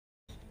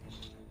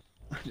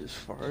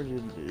just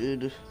farted,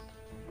 dude.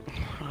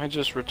 I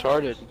just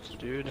retarded,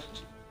 dude.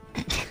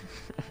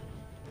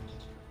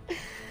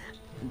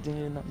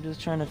 Dude, I'm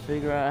just trying to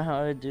figure out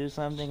how to do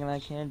something and I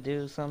can't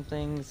do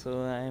something,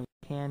 so I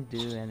can't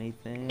do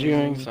anything.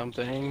 Doing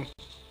something.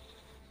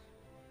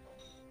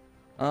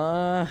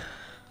 My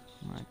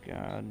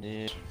god,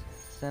 dude.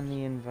 Send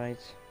the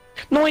invites.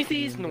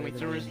 Noises! Noise!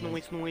 There is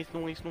noise, noise,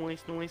 noise,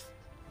 noise, noise.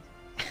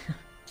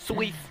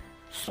 Sweet!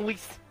 Sweet!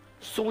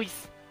 Sweet!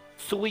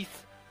 Sweet!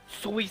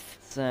 Sweet!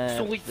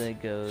 Sweet! They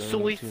go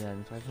Sweet!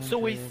 2,500.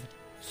 Sweet!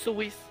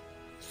 Sweet!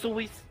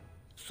 Sweet!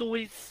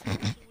 Sweet!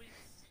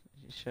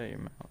 Shut your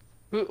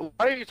mouth.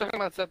 Why are you talking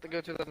about set to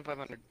go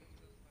 2,500?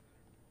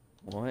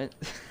 What?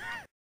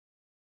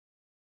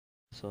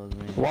 So is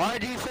me. Why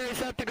do you say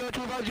set to go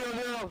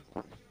 2,500?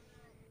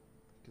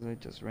 Because I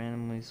just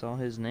randomly saw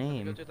his Go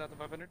name.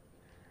 2,500?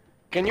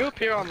 Can you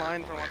appear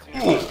online for once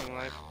in your fucking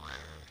life?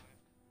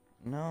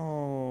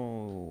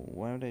 No.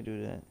 Why would I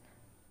do that?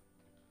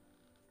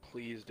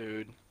 Please,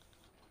 dude.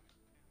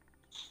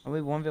 Are we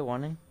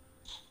 1v1ing?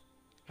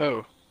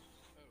 Who?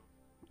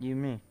 You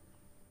and me.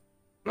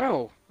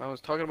 No, I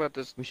was talking about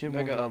this We should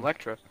Mega 1v1.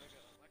 Electra.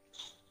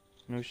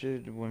 No, we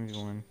should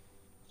 1v1.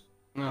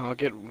 No, I'll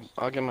get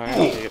my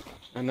ass beat,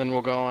 and then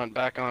we'll go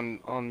back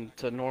on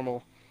to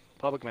normal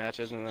public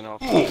matches, and then I'll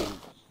fucking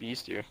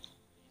beast you.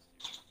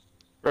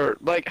 Or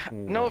like,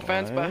 no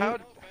offense, but how?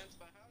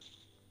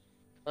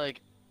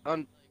 Like,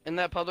 in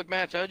that public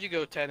match, how'd you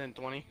go 10 and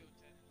 20?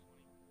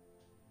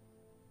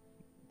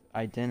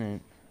 I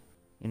didn't.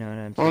 You know what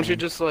I'm saying? Why don't you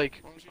just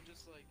like?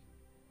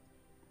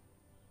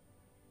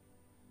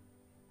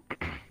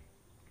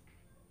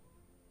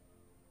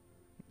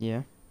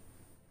 Yeah.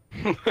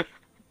 Say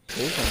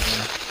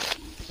something.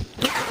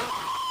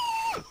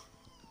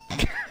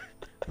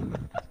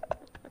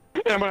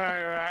 Am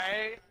I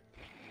right?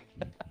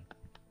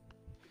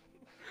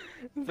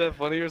 Is that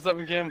funny or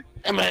something, Kim?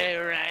 Am I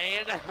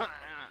right?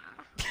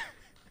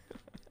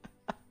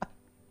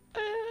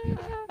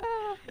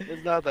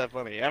 It's not that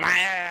funny. Am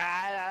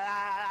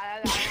I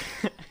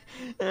right?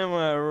 Am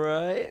I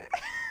right?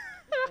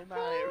 Am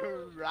I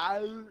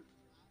right?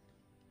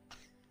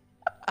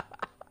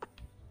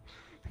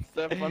 Is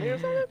that funny or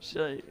something?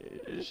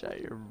 Shut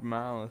your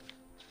mouth.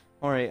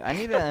 Alright, I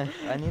need to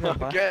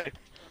buy. Okay.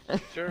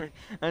 Sure.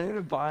 I need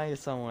to buy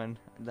someone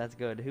that's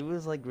good. Who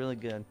is like really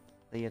good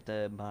that you have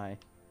to buy?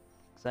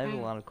 Cause I have a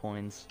lot of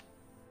coins.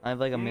 I have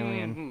like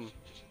 1,000,000.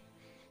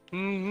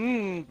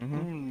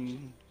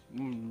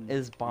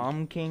 Is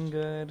Bomb King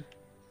good?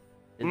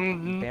 Is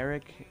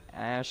Barik,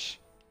 Ash,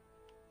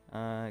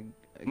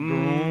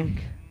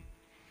 Gronk?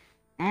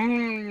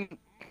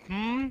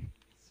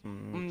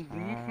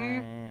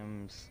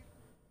 Sometimes.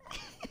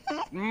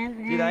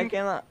 Dude, I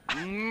cannot.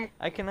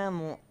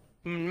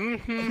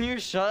 You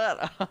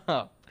shut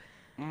up.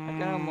 I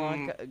can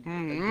unlock a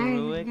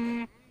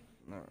Gruick.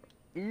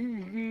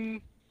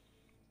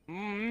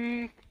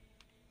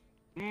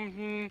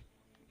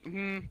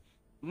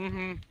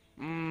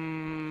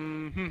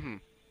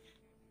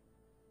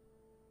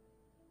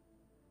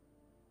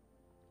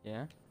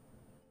 Yeah?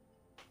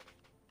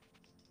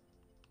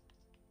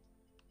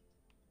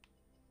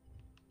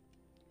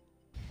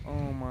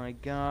 Oh my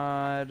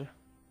god.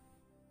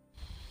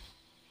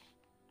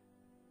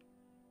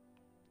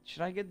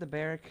 Should I get the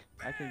Barik?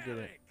 I can get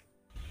it.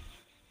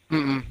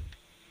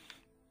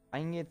 I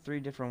can get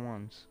 3 different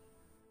ones.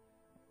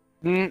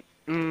 I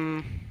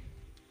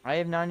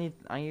have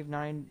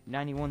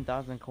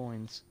 91,000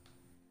 coins.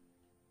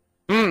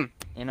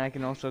 And I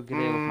can also get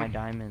it with my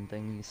diamond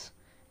things.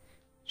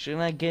 Should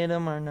I get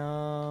him or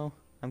no?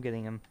 I'm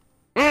getting him.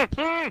 I'm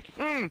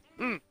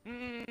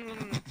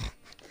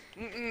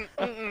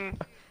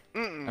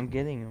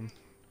getting him.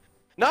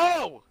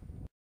 No!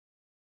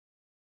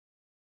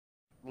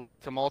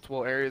 To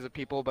multiple areas of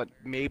people, but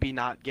maybe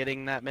not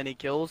getting that many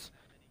kills.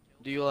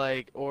 Do you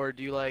like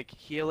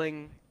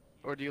healing,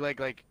 or do you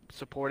like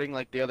supporting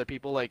like the other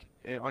people like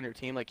on your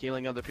team, like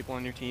healing other people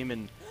on your team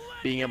and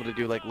being able to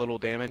do like little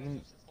damage?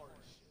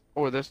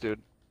 Or this dude,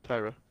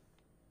 Tyra.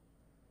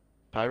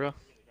 Tyra?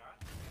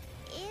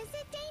 Is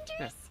it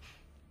dangerous?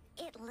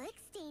 Yeah. It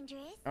looks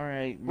dangerous.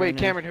 Alright. Wait,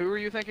 Cameron, who were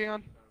you thinking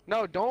on?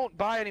 No, don't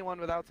buy anyone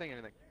without saying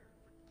anything.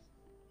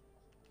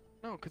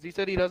 No, because he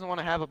said he doesn't want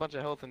to have a bunch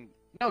of health and...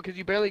 No, because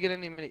you barely get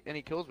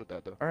any kills with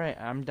that, though.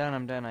 Alright, I'm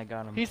done, I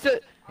got him. He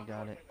said... I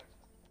got it.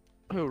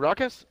 Who,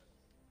 Ruckus?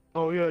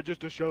 Oh yeah,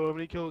 just to show how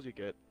many kills you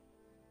get.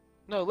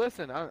 No,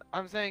 listen,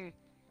 I'm saying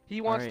he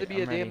wants to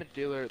be a damage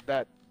dealer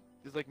that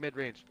is like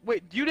mid-range.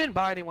 Wait, you didn't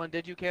buy anyone,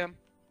 did you, Cam?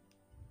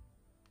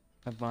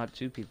 I bought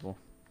 2 people.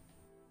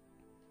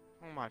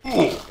 Oh my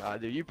fucking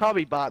god, dude. You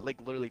probably bought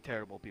like literally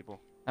terrible people.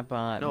 I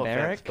bought No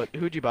offense, Barik but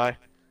who'd you buy?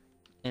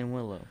 and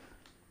Willow.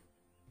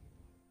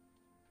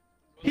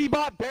 He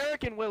bought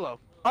Barik and Willow.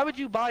 Why would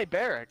you buy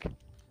Barik?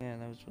 Yeah,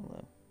 that was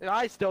Willow.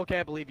 I still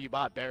can't believe you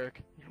bought Barik.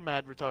 You're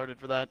mad retarded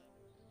for that.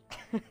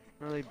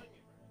 Really?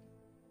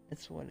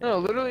 It's what it No,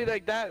 is. literally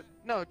like that.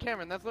 No,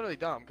 Cameron, that's literally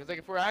dumb. Because like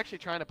if we're actually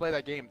trying to play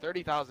that game,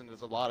 30,000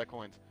 is a lot of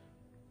coins.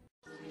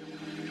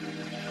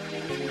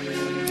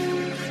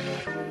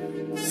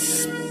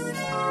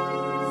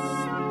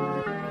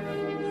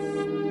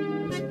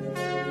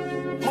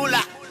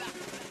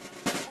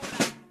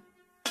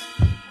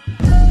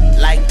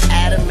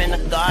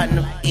 Garden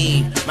of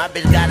Eve. My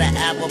bitch got an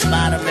apple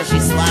bottom and she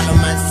swallow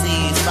my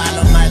seeds.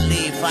 Follow my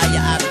lead, fire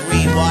I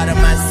breathe, water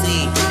my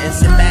seed. And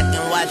sit back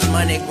and watch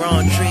money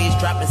growing trees,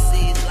 dropping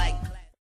seeds.